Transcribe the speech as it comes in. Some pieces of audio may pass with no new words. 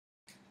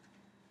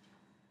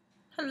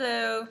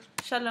Hello,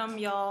 shalom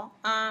y'all.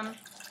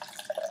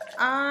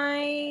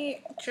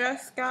 I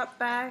just got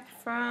back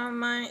from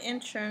my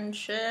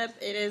internship.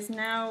 It is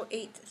now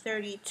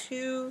 8:32,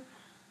 so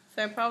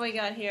I probably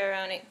got here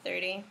around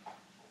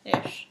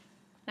 8:30-ish.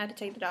 I had to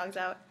take the dogs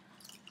out.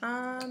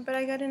 But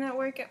I got in at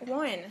work at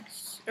 1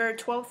 or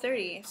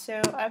 12:30.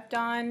 So I've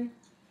done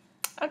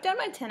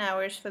my 10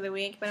 hours for the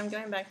week, but I'm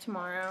going back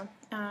tomorrow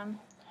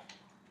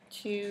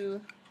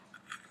to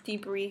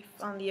debrief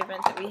on the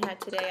event that we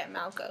had today at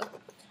Malco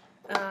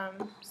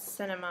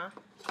Cinema.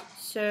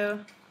 So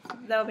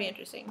that'll be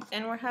interesting.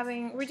 And we're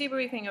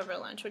debriefing over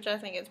lunch, which I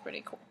think is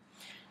pretty cool.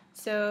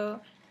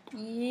 So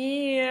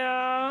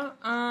yeah,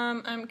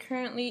 I'm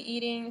currently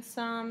eating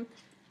some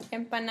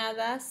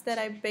empanadas that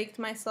I baked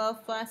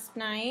myself last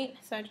night.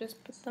 So I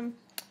just put them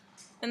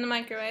in the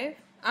microwave.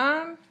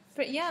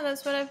 But yeah,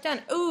 that's what I've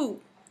done. Ooh,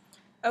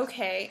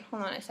 okay,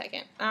 hold on a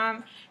second.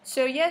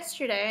 So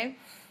yesterday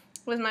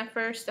was my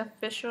first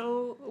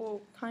official,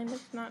 well, kind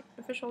of not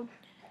official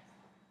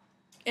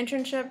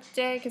internship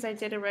day because I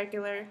did a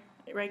regular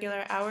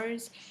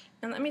hours,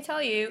 and let me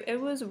tell you,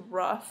 it was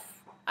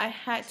rough. I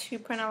had to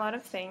print a lot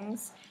of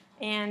things,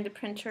 and the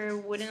printer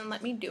wouldn't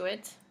let me do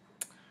it.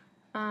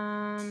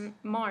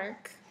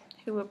 Mark,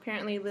 who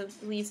apparently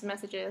leaves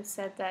messages,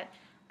 said that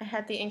I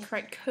had the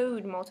incorrect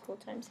code multiple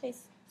times. Hey,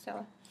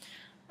 Stella.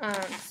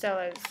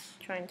 Stella's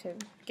trying to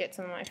get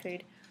some of my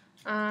food.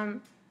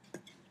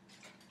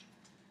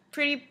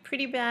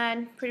 Pretty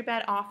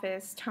bad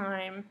office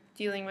time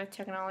dealing with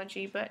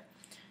technology, but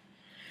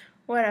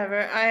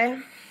whatever.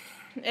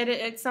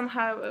 It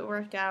somehow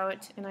worked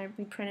out, and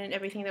we printed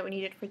everything that we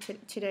needed for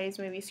today's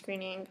movie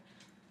screening.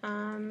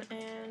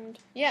 And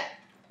yeah,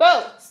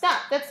 Bo,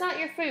 stop! That's not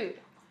your food.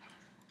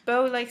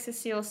 Bo likes to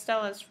steal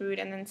Stella's food,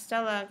 and then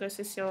Stella goes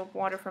to steal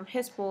water from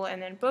his bowl,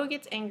 and then Bo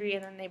gets angry,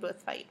 and then they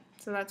both fight.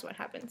 So that's what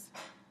happens.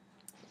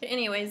 But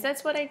anyways,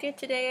 that's what I did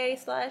today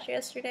 /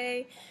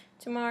 yesterday.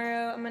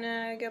 Tomorrow I'm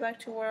gonna go back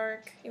to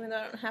work, even though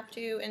I don't have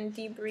to, and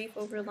debrief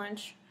over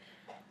lunch.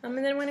 And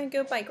then I'm gonna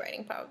go bike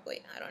riding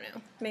probably. I don't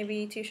know.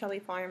 Maybe to Shelby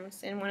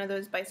Farms in one of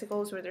those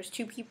bicycles where there's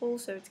 2 people,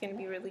 so it's gonna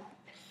be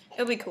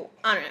it'll be cool.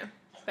 I don't know.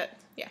 But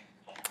yeah.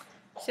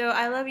 So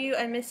I love you,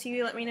 I miss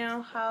you. Let me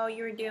know how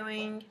you're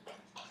doing.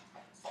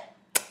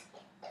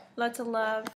 Lots of love.